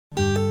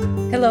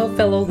Hello,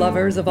 fellow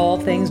lovers of all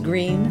things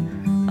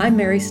green. I'm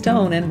Mary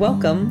Stone, and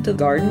welcome to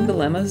Garden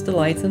Dilemmas,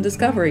 Delights, and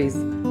Discoveries.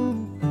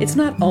 It's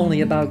not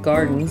only about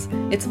gardens,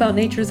 it's about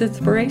nature's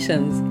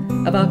inspirations,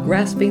 about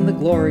grasping the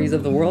glories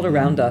of the world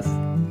around us,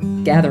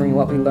 gathering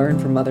what we learn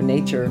from Mother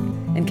Nature,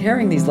 and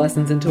carrying these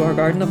lessons into our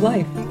garden of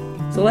life.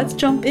 So let's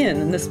jump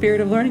in the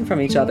spirit of learning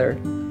from each other.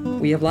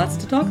 We have lots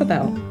to talk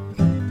about.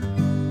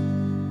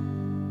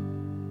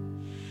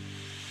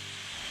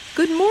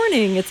 Good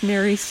morning, it's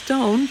Mary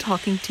Stone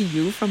talking to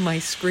you from my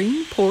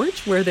screen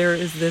porch where there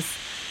is this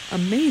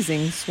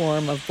amazing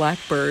swarm of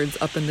blackbirds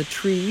up in the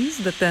trees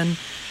that then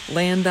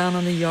land down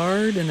on the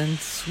yard and then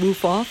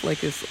swoop off like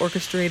this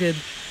orchestrated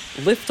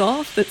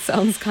lift-off that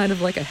sounds kind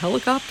of like a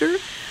helicopter.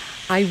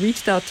 I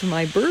reached out to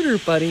my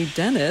birder buddy,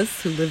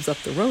 Dennis, who lives up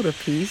the road a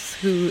piece,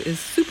 who is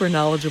super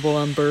knowledgeable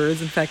on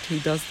birds. In fact, he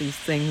does these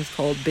things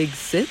called big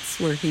sits,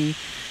 where he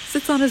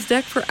sits on his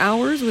deck for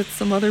hours with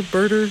some other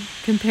birder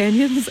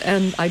companions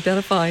and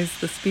identifies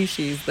the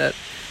species that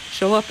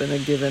show up in a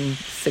given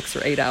 6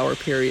 or 8 hour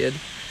period.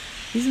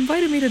 He's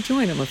invited me to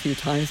join him a few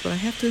times, but I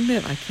have to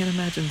admit, I can't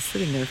imagine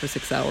sitting there for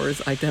 6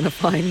 hours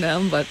identifying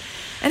them. But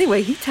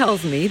anyway, he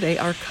tells me they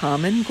are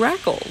common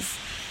grackles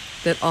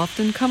that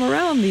often come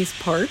around these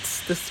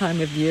parts this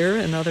time of year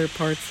and other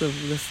parts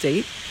of the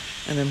state,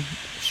 and I'm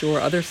sure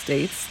other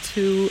states,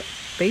 to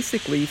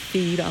basically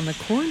feed on the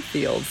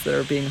cornfields that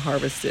are being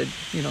harvested,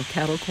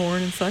 cattle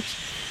corn and such.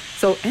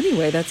 So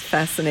anyway, that's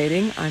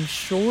fascinating. I'm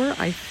sure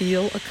I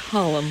feel a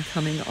column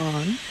coming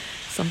on,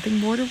 something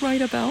more to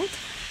write about.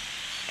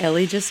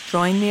 Ellie just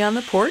joined me on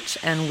the porch,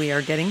 and we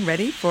are getting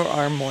ready for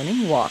our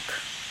morning walk.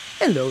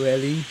 Hello,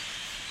 Ellie.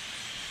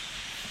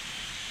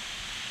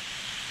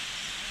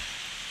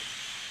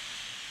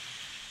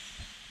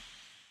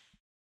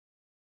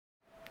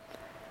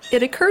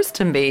 It occurs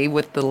to me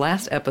with the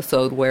last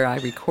episode where I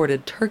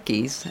recorded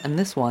turkeys, and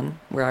this one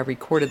where I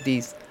recorded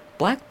these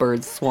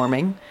blackbirds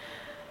swarming,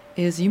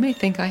 is you may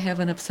think I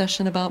have an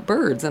obsession about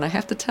birds, and I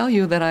have to tell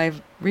you that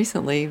I've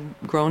recently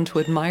grown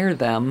to admire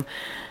them.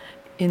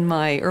 In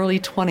my early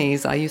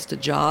 20s, I used to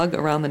jog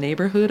around the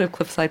neighborhood of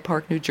Cliffside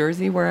Park, New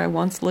Jersey, where I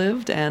once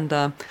lived, and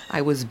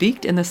I was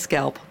beaked in the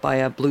scalp by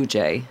a blue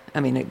jay. I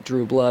mean, it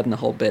drew blood and the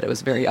whole bit. It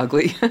was very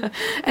ugly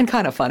and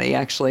kind of funny,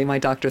 actually. My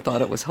doctor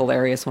thought it was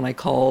hilarious when I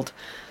called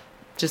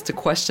just to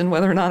question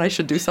whether or not I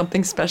should do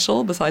something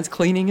special besides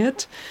cleaning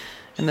it.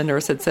 And the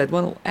nurse had said,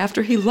 well,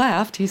 after he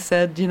laughed, he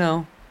said,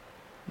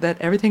 that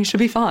everything should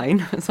be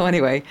fine. So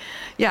anyway,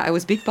 yeah, I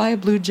was beaked by a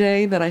blue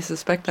jay that I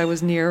suspect I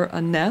was near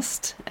a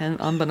nest, and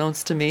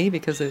unbeknownst to me,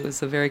 because it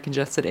was a very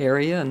congested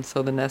area, and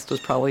so the nest was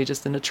probably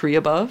just in a tree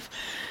above.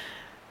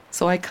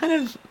 So I kind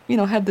of,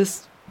 had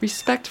this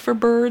respect for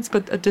birds,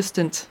 but a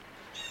distant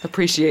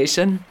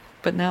appreciation.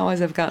 But now as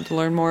I've gotten to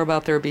learn more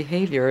about their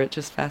behavior, it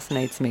just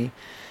fascinates me.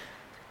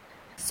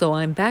 So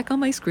I'm back on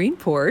my screen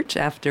porch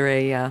after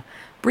a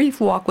brief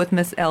walk with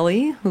Miss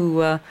Ellie,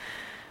 who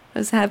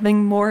is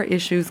having more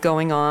issues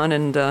going on,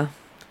 and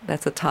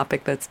that's a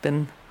topic that's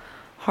been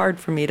hard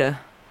for me to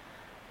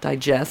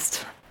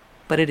digest,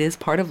 but it is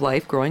part of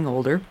life growing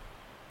older.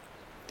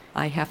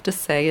 I have to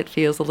say it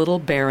feels a little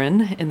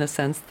barren in the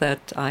sense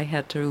that I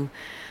had to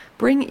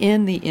bring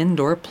in the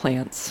indoor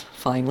plants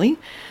finally,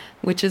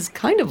 which is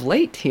kind of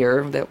late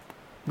here that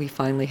we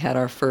finally had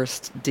our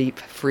first deep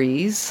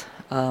freeze.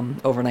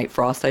 Overnight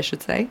frost, I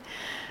should say.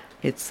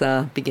 It's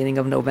beginning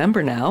of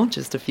November now,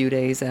 just a few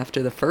days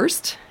after the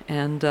first,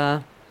 and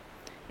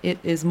it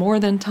is more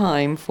than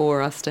time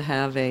for us to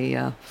have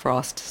a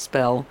frost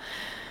spell.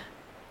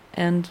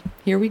 And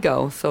here we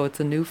go. So it's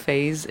a new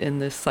phase in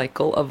this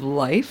cycle of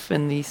life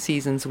and the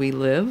seasons we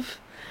live.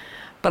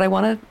 But I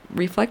want to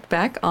reflect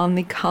back on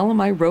the column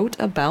I wrote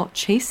about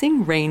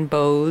chasing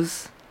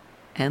rainbows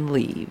and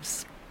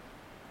leaves.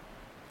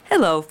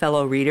 Hello,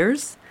 fellow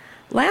readers.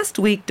 Last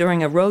week,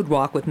 during a road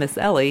walk with Miss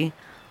Ellie,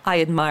 I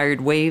admired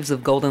waves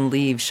of golden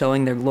leaves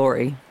showing their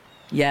glory.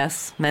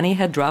 Yes, many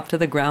had dropped to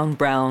the ground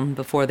brown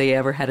before they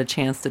ever had a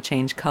chance to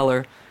change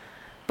color,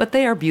 but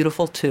they are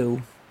beautiful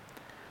too,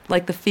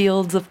 like the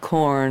fields of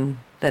corn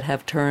that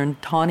have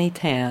turned tawny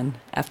tan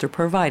after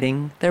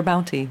providing their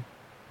bounty.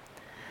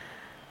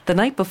 The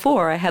night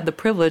before, I had the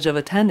privilege of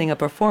attending a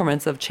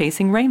performance of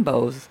Chasing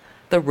Rainbows,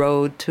 The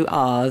Road to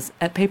Oz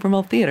at Paper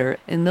Mill Theater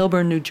in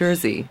Millburn, New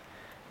Jersey.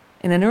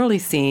 In an early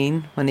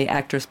scene, when the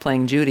actress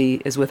playing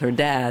Judy is with her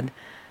dad,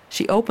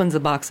 she opens a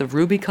box of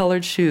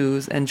ruby-colored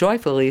shoes and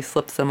joyfully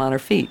slips them on her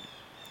feet.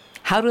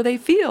 "How do they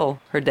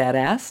feel?" her dad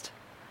asked.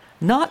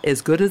 "Not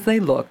as good as they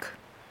look."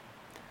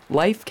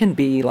 Life can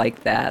be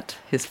like that,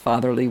 his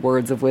fatherly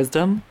words of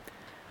wisdom.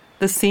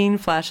 The scene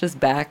flashes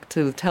back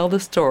to tell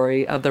the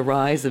story of the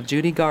rise of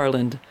Judy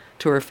Garland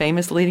to her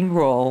famous leading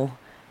role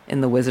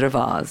in The Wizard of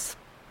Oz.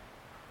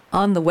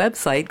 On the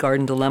website,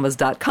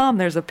 gardendilemmas.com,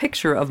 there's a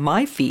picture of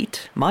my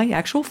feet, my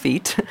actual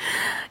feet,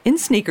 in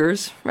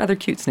sneakers, rather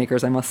cute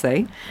sneakers, I must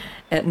say,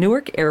 at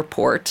Newark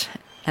Airport,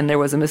 and there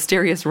was a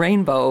mysterious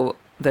rainbow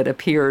that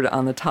appeared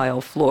on the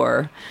tile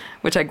floor,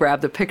 which I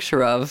grabbed a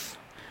picture of.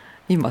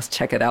 You must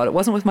check it out. It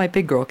wasn't with my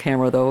big girl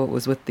camera, though. It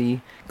was with the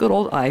good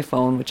old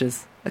iPhone, which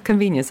is a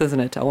convenience, isn't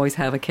it, to always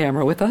have a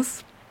camera with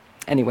us?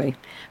 Anyway,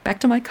 back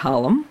to my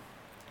column.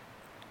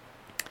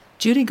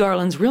 Judy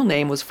Garland's real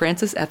name was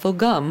Frances Ethel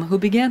Gum, who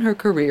began her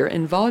career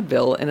in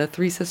vaudeville in a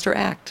three-sister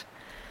act.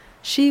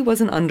 She was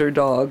an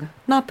underdog,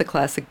 not the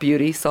classic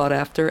beauty sought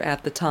after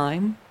at the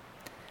time.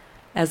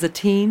 As a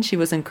teen, she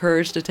was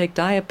encouraged to take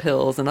diet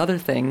pills and other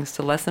things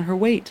to lessen her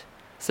weight,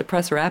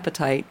 suppress her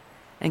appetite,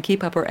 and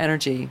keep up her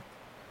energy.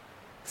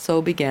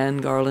 So began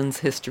Garland's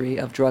history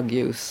of drug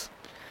use,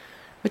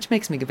 which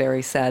makes me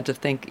very sad to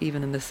think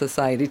even in this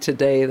society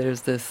today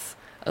there's this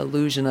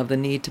illusion of the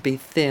need to be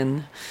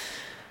thin.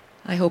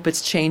 I hope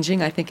it's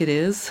changing. I think it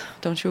is.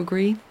 Don't you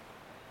agree?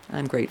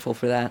 I'm grateful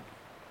for that.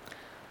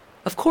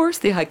 Of course,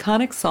 the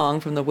iconic song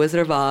from The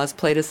Wizard of Oz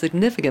played a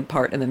significant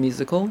part in the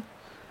musical.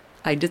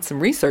 I did some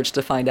research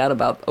to find out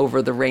about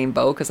Over the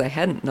Rainbow because I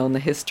hadn't known the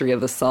history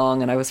of the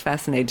song, and I was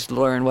fascinated to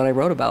learn what I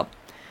wrote about.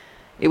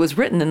 It was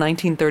written in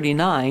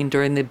 1939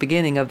 during the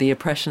beginning of the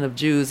oppression of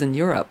Jews in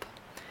Europe.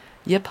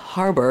 Yip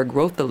Harburg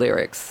wrote the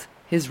lyrics.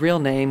 His real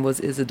name was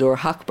Isidor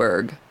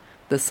Hochberg,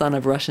 the son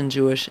of Russian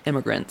Jewish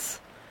immigrants.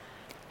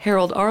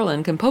 Harold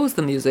Arlen composed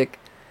the music.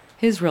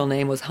 His real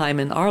name was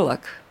Hyman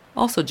Arluk,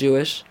 also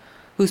Jewish,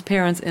 whose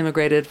parents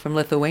immigrated from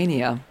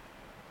Lithuania.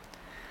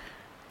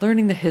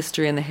 Learning the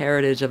history and the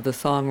heritage of the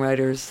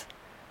songwriters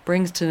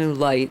brings to new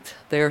light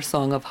their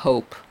song of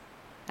hope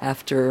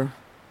after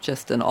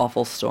just an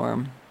awful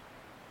storm.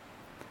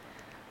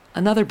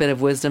 Another bit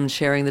of wisdom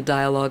sharing the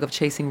dialogue of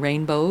Chasing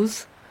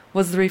Rainbows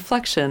was the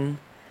reflection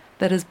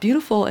that as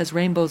beautiful as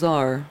rainbows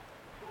are,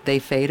 they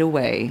fade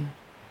away,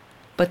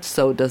 but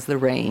so does the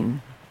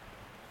rain.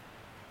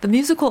 The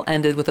musical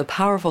ended with a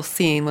powerful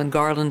scene when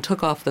Garland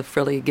took off the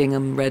frilly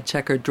gingham red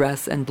checkered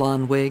dress and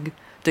blonde wig,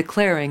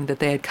 declaring that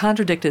they had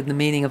contradicted the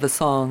meaning of the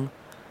song.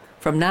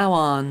 From now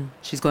on,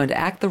 she's going to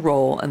act the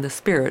role and the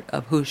spirit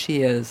of who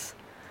she is.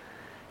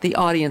 The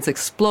audience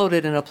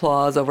exploded in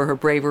applause over her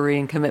bravery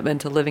and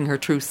commitment to living her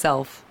true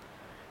self.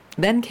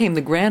 Then came the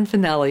grand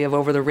finale of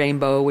Over the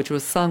Rainbow, which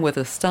was sung with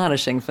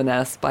astonishing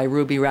finesse by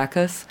Ruby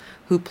Rackus,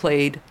 who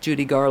played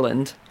Judy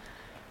Garland.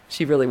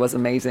 She really was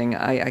amazing.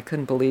 I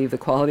couldn't believe the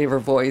quality of her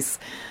voice.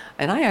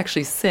 And I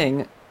actually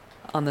sing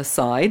on the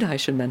side. I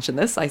should mention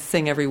this. I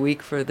sing every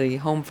week for the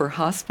Home for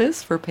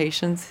Hospice for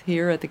patients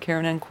here at the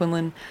Karen Ann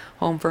Quinlan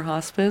Home for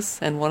Hospice.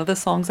 And one of the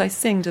songs I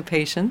sing to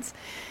patients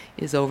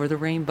is Over the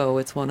Rainbow.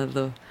 It's one of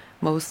the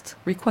most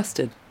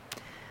requested.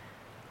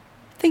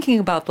 Thinking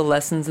about the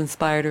lessons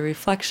inspired a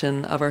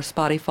reflection of our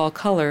spotty fall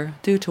color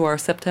due to our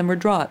September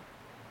drought.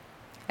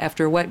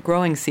 After a wet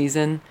growing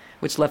season,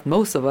 which left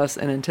most of us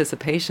in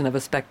anticipation of a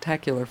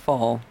spectacular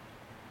fall.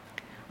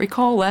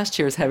 Recall last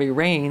year's heavy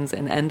rains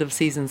and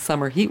end-of-season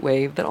summer heat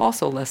wave that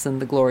also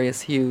lessened the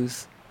glorious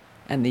hues.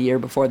 And the year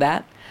before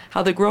that,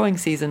 how the growing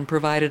season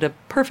provided a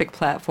perfect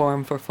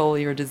platform for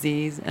foliar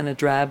disease and a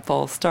drab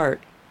fall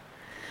start.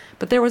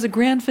 But there was a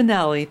grand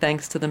finale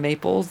thanks to the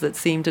maples that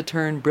seemed to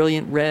turn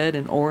brilliant red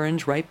and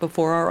orange right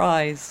before our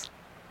eyes.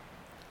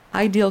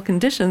 Ideal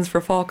conditions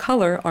for fall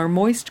color are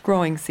moist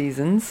growing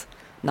seasons,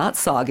 not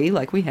soggy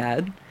like we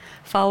had,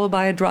 followed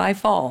by a dry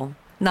fall,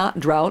 not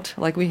drought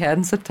like we had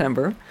in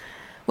September,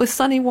 with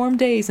sunny warm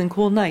days and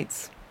cool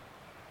nights.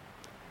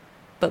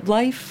 But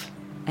life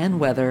and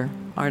weather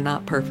are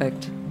not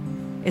perfect.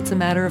 It's a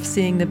matter of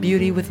seeing the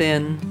beauty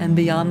within and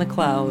beyond the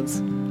clouds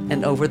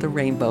and over the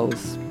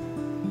rainbows.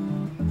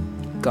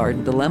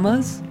 Garden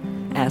Dilemmas,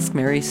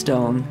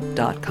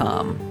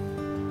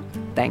 AskMaryStone.com.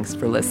 Thanks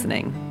for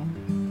listening.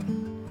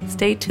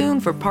 Stay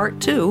tuned for Part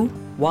 2,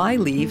 Why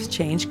Leaves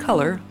Change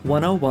Color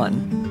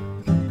 101.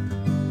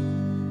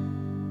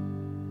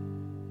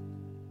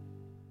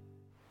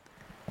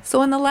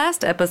 So in the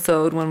last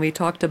episode, when we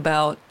talked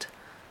about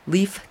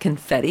leaf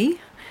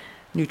confetti,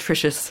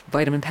 nutritious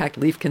vitamin-packed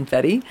leaf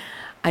confetti,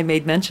 I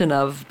made mention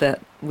of that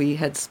we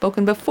had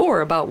spoken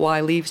before about why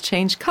leaves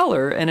change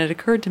color, and it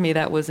occurred to me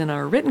that was in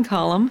our written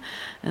column,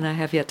 and I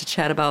have yet to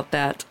chat about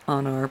that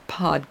on our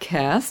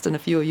podcast, and a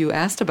few of you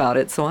asked about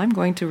it, so I'm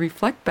going to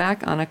reflect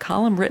back on a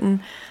column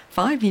written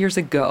 5 years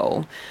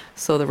ago.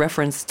 So the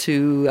reference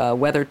to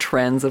weather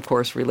trends, of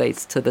course,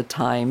 relates to the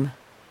time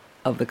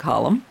of the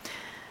column,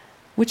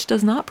 which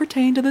does not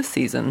pertain to this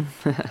season.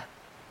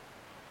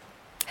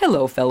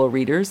 Hello, fellow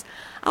readers.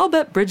 I'll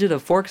bet Bridget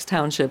of Forks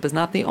Township is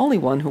not the only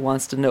one who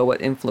wants to know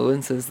what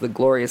influences the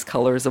glorious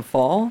colors of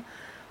fall.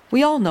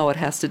 We all know it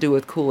has to do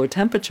with cooler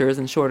temperatures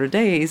and shorter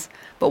days,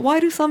 but why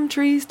do some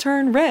trees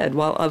turn red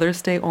while others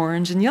stay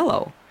orange and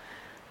yellow?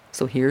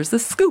 So here's the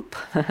scoop.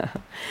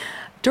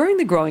 During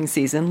the growing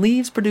season,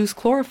 leaves produce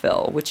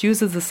chlorophyll, which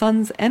uses the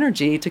sun's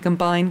energy to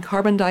combine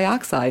carbon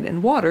dioxide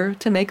and water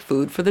to make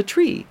food for the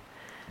tree.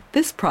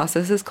 This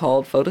process is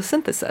called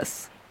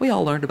photosynthesis. We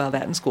all learned about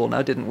that in school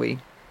now, didn't we?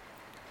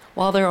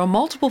 While there are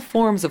multiple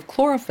forms of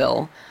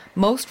chlorophyll,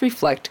 most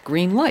reflect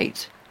green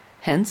light,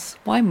 hence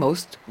why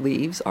most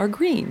leaves are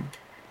green.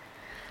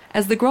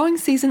 As the growing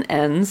season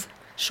ends,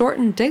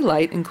 shortened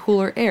daylight and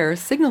cooler air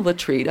signal the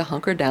tree to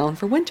hunker down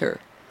for winter.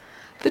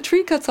 The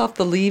tree cuts off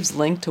the leaves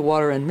linked to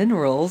water and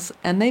minerals,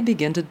 and they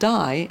begin to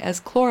die as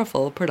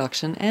chlorophyll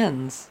production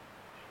ends.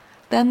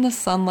 Then the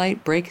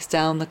sunlight breaks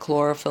down the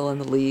chlorophyll in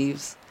the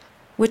leaves,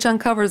 which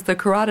uncovers the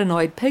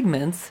carotenoid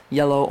pigments,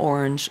 yellow,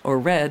 orange, or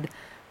red,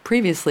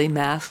 previously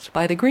masked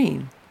by the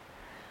green.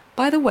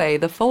 By the way,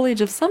 the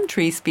foliage of some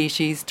tree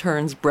species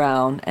turns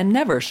brown and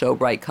never show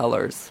bright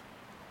colors.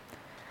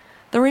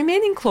 The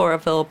remaining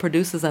chlorophyll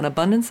produces an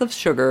abundance of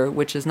sugar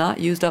which is not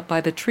used up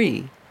by the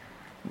tree.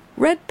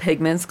 Red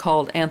pigments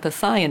called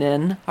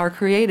anthocyanin are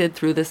created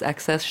through this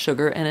excess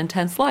sugar and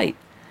intense light.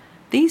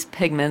 These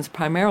pigments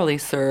primarily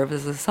serve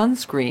as a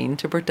sunscreen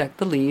to protect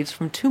the leaves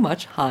from too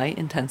much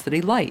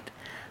high-intensity light.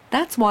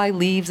 That's why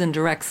leaves in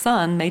direct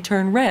sun may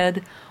turn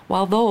red,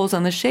 while those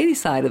on the shady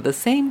side of the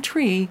same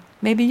tree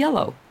may be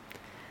yellow.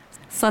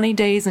 Sunny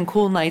days and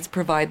cool nights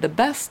provide the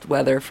best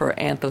weather for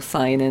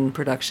anthocyanin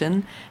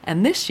production,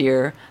 and this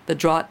year the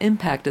drought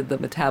impacted the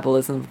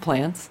metabolism of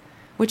plants,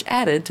 which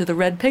added to the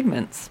red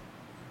pigments.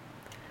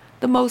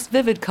 The most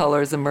vivid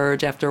colors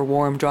emerge after a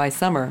warm, dry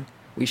summer.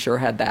 We sure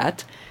had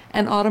that.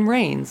 And autumn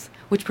rains,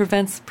 which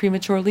prevents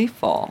premature leaf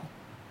fall.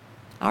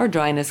 Our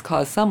dryness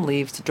caused some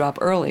leaves to drop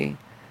early,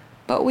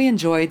 but we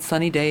enjoyed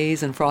sunny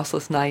days and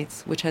frostless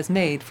nights, which has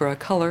made for a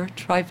color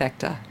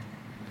trifecta.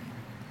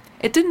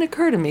 It didn't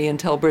occur to me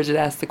until Bridget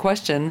asked the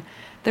question.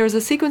 There is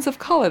a sequence of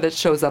color that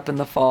shows up in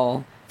the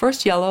fall,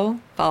 first yellow,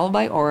 followed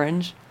by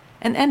orange,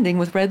 and ending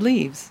with red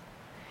leaves.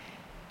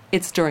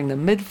 It's during the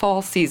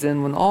mid-fall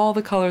season when all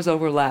the colors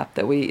overlap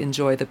that we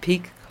enjoy the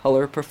peak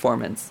color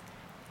performance.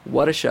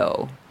 What a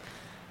show!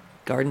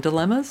 Garden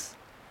Dilemmas?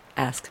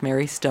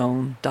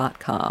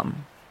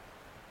 AskMaryStone.com.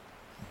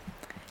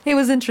 It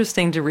was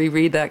interesting to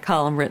reread that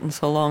column written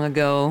so long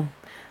ago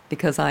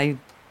because I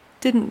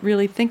didn't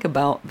really think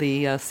about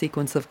the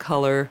sequence of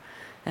color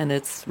and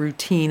its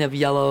routine of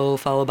yellow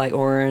followed by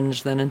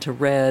orange, then into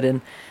red,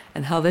 and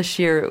how this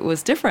year it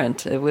was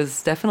different. It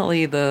was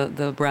definitely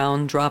the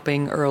brown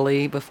dropping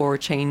early before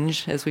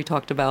change, as we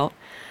talked about.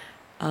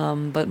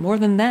 But more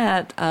than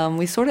that,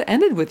 we sort of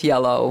ended with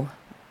yellow.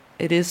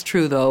 It is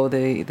true, though,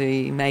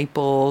 the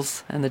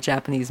maples, and the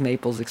Japanese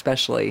maples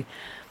especially,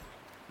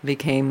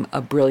 became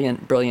a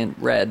brilliant, brilliant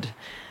red,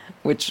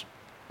 which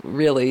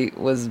really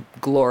was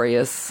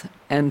glorious.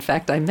 And in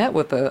fact, I met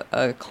with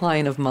a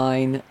client of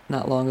mine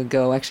not long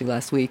ago, actually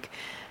last week,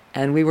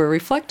 and we were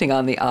reflecting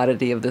on the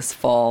oddity of this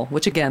fall,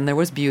 which again, there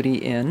was beauty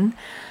in.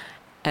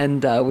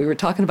 And we were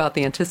talking about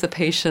the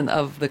anticipation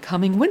of the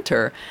coming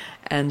winter.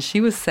 And she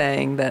was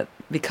saying that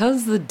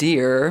because the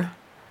deer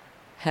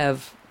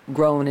have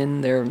grown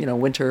in their,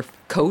 winter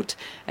coat,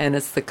 and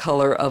it's the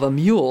color of a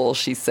mule,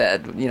 she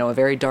said, a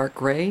very dark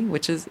gray,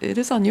 it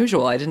is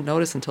unusual. I didn't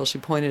notice until she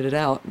pointed it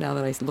out. Now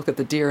that I look at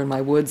the deer in my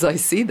woods, I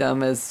see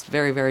them as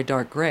very, very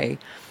dark gray,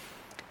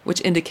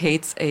 which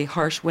indicates a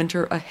harsh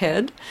winter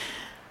ahead.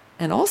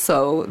 And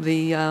also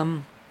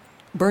the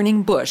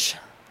burning bush,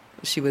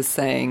 she was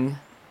saying,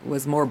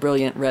 was more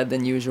brilliant red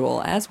than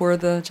usual, as were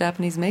the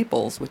Japanese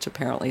maples, which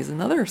apparently is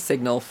another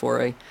signal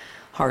for a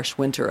harsh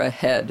winter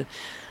ahead.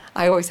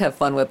 I always have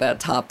fun with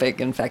that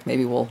topic. In fact,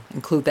 maybe we'll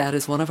include that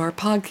as one of our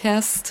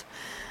podcast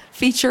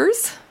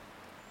features.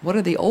 What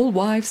are the old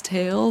wives'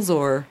 tales,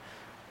 or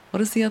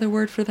what is the other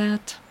word for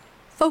that?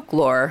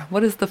 Folklore.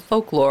 What is the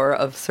folklore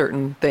of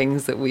certain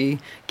things that we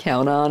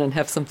count on and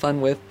have some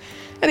fun with?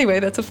 Anyway,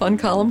 that's a fun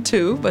column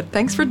too, but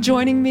thanks for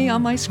joining me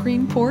on my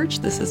screen porch.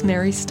 This is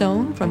Mary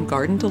Stone from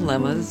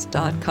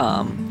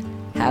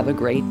GardenDilemmas.com. Have a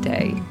great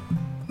day.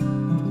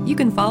 You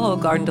can follow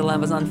Garden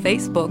Dilemmas on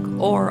Facebook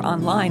or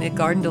online at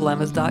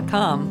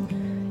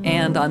GardenDilemmas.com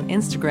and on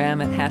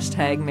Instagram at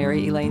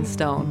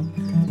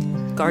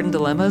 #MaryElaineStone. Garden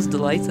Dilemmas,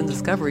 Delights, and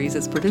Discoveries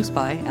is produced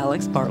by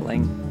Alex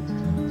Bartling.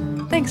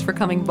 Thanks for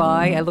coming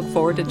by. I look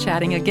forward to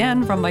chatting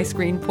again from my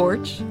screen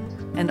porch.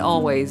 And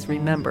always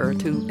remember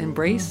to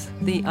embrace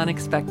the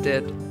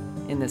unexpected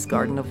in this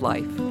garden of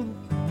life.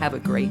 Have a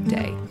great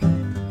day.